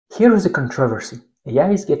Here is a controversy.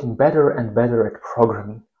 AI is getting better and better at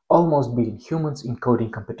programming, almost beating humans in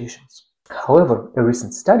coding competitions. However, a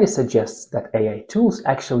recent study suggests that AI tools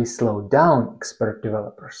actually slow down expert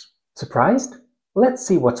developers. Surprised? Let's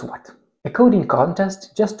see what's what. A coding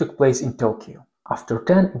contest just took place in Tokyo. After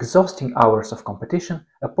 10 exhausting hours of competition,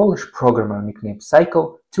 a Polish programmer nicknamed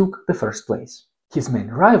Psycho took the first place. His main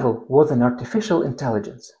rival was an artificial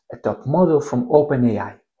intelligence, a top model from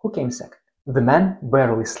OpenAI, who came second. The man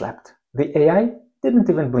barely slept. The AI didn't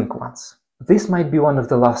even blink once. This might be one of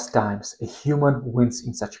the last times a human wins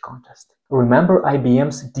in such a contest. Remember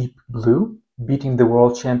IBM's Deep Blue beating the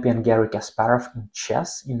world champion Garry Kasparov in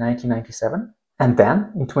chess in 1997? And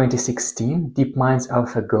then, in 2016, DeepMind's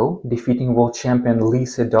AlphaGo defeating world champion Lee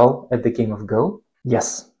Sedol at the game of Go?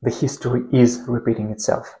 Yes, the history is repeating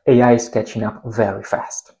itself. AI is catching up very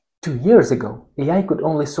fast. 2 years ago, AI could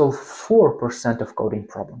only solve 4% of coding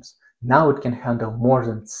problems. Now it can handle more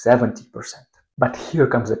than 70%. But here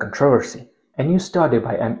comes the controversy. A new study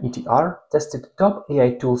by METR tested top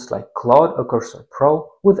AI tools like Claude or Cursor Pro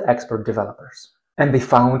with expert developers. And they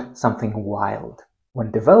found something wild. When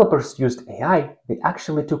developers used AI, they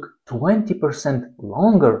actually took 20%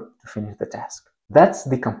 longer to finish the task. That's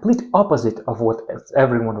the complete opposite of what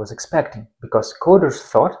everyone was expecting, because coders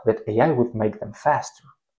thought that AI would make them faster.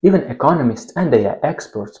 Even economists and AI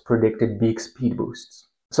experts predicted big speed boosts.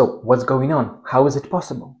 So what's going on? How is it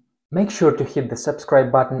possible? Make sure to hit the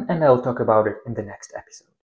subscribe button and I'll talk about it in the next episode.